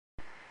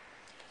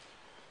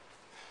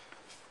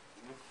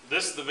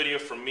This is the video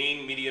for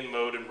mean, median,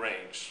 mode, and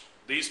range.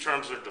 These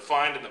terms are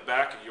defined in the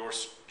back of your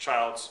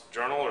child's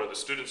journal or the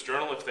student's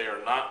journal. If they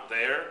are not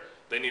there,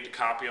 they need to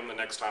copy them the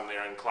next time they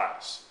are in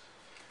class.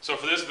 So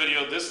for this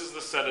video, this is the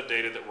set of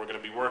data that we're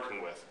going to be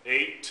working with.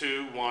 8,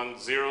 2, 1,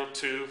 0,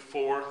 2,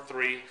 4,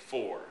 3,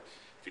 4.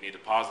 If you need to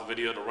pause the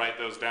video to write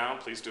those down,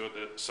 please do it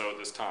so at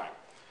this time.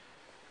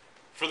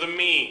 For the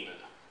mean,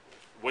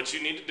 what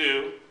you need to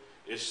do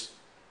is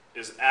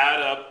add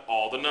up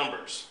all the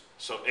numbers.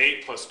 So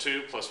 8 plus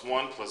 2 plus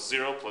 1 plus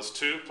 0 plus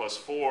 2 plus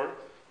 4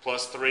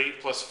 plus 3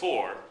 plus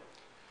 4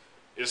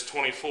 is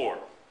 24.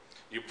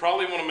 You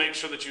probably want to make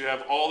sure that you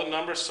have all the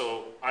numbers,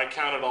 so I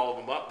counted all of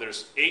them up.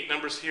 There's 8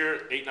 numbers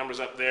here, 8 numbers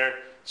up there,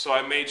 so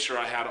I made sure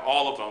I had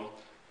all of them.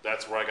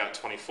 That's where I got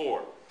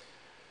 24.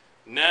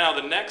 Now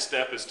the next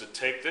step is to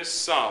take this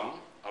sum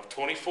of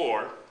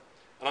 24,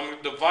 and I'm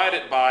going to divide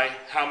it by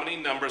how many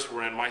numbers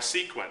were in my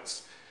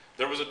sequence.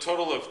 There was a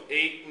total of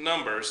 8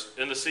 numbers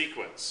in the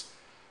sequence.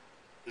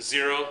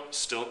 0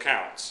 still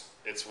counts.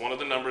 It's one of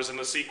the numbers in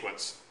the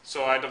sequence.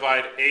 So I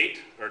divide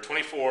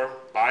 24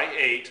 by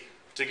 8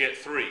 to get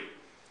 3.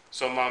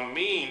 So my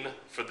mean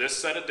for this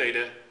set of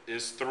data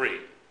is 3.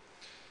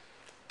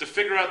 To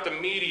figure out the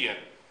median,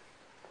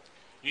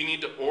 you need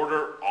to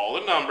order all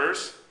the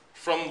numbers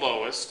from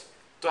lowest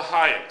to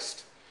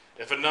highest.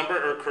 If a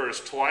number occurs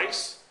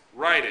twice,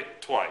 write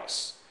it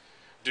twice.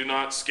 Do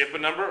not skip a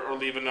number or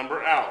leave a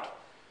number out.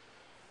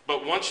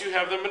 But once you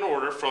have them in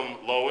order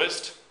from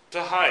lowest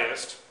to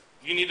highest,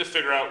 you need to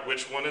figure out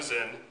which one is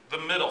in the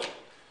middle.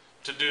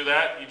 To do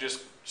that, you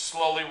just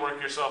slowly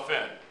work yourself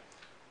in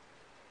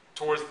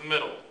towards the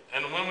middle.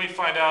 And when we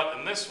find out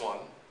in this one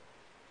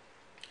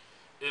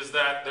is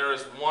that there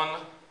is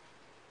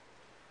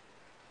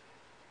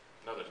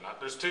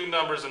there's 2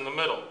 numbers in the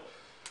middle.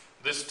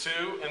 This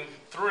 2 and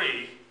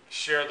 3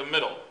 share the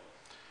middle.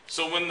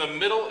 So when the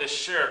middle is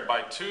shared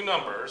by 2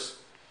 numbers,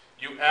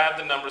 you add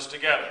the numbers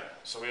together.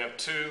 So we have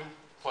 2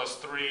 plus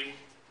 3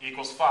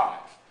 equals 5.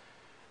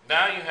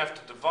 Now you have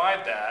to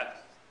divide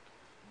that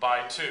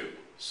by 2.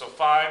 So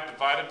 5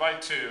 divided by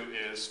 2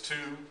 is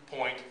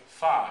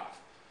 2.5.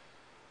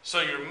 So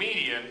your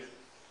median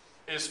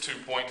is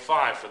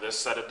 2.5 for this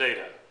set of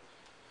data.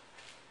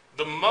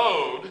 The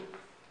mode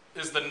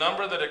is the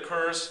number that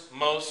occurs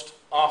most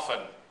often.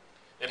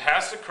 It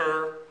has to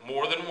occur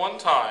more than one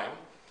time,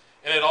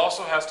 and it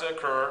also has to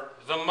occur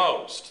the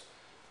most.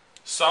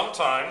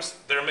 Sometimes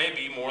there may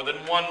be more than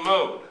one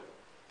mode.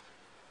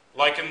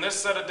 Like in this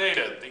set of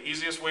data, the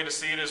easiest way to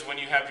see it is when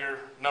you have your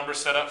number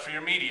set up for your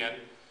median.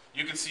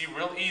 You can see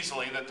real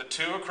easily that the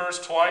 2 occurs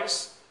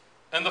twice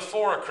and the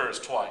 4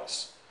 occurs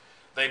twice.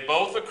 They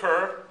both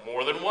occur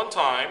more than one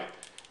time,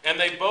 and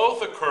they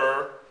both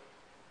occur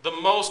the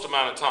most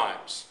amount of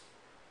times.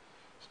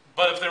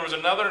 But if there was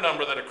another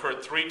number that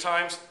occurred 3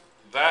 times,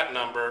 that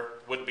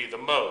number would be the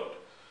mode.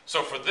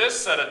 So for this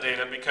set of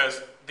data,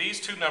 because these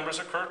 2 numbers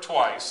occur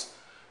twice,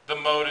 the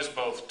mode is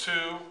both 2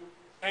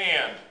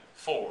 and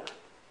 4.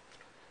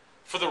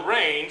 For the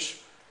range,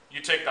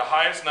 you take the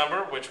highest number,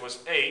 which was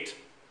 8,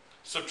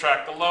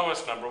 subtract the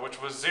lowest number, which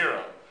was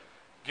 0.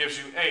 Gives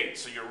you 8.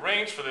 So your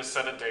range for this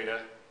set of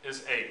data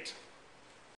is 8.